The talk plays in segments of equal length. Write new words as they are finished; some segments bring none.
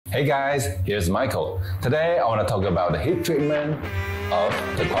Hey guys, here's Michael. Today I want to talk about the heat treatment of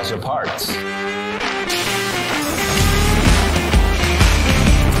the quasher parts.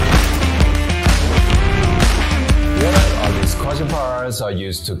 One of these quasher parts are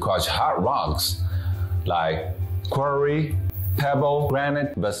used to quash hard rocks like quarry, pebble,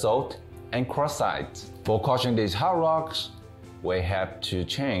 granite, basalt, and quartzite. For quashing these hard rocks, we have to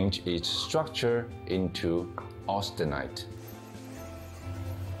change its structure into austenite.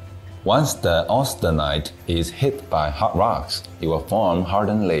 Once the austenite is hit by hot rocks, it will form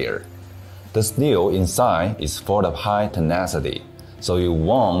hardened layer. The steel inside is full of high tenacity, so it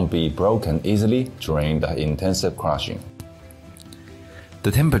won't be broken easily during the intensive crushing.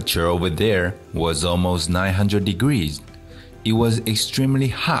 The temperature over there was almost 900 degrees. It was extremely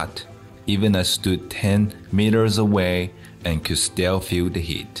hot. Even I stood 10 meters away and could still feel the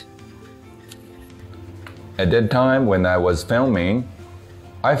heat. At that time when I was filming,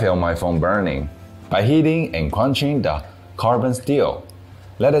 I felt my phone burning. By heating and quenching the carbon steel,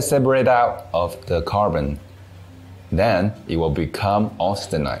 let it separate out of the carbon. Then it will become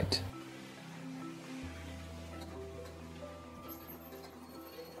austenite.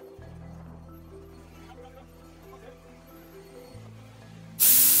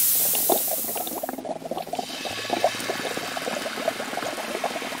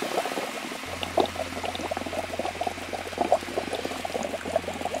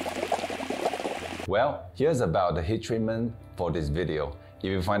 Well, here's about the heat treatment for this video. If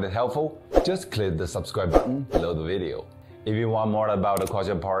you find it helpful, just click the subscribe button below the video. If you want more about the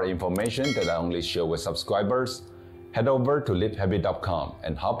quasher part information that I only share with subscribers, head over to livehappy.com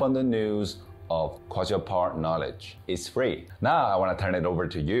and hop on the news of quasher part knowledge. It's free. Now I want to turn it over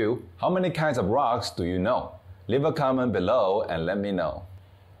to you. How many kinds of rocks do you know? Leave a comment below and let me know.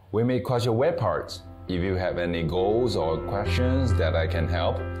 We make quasher wet parts. If you have any goals or questions that I can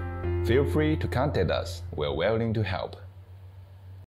help, feel free to contact us. We're willing to help.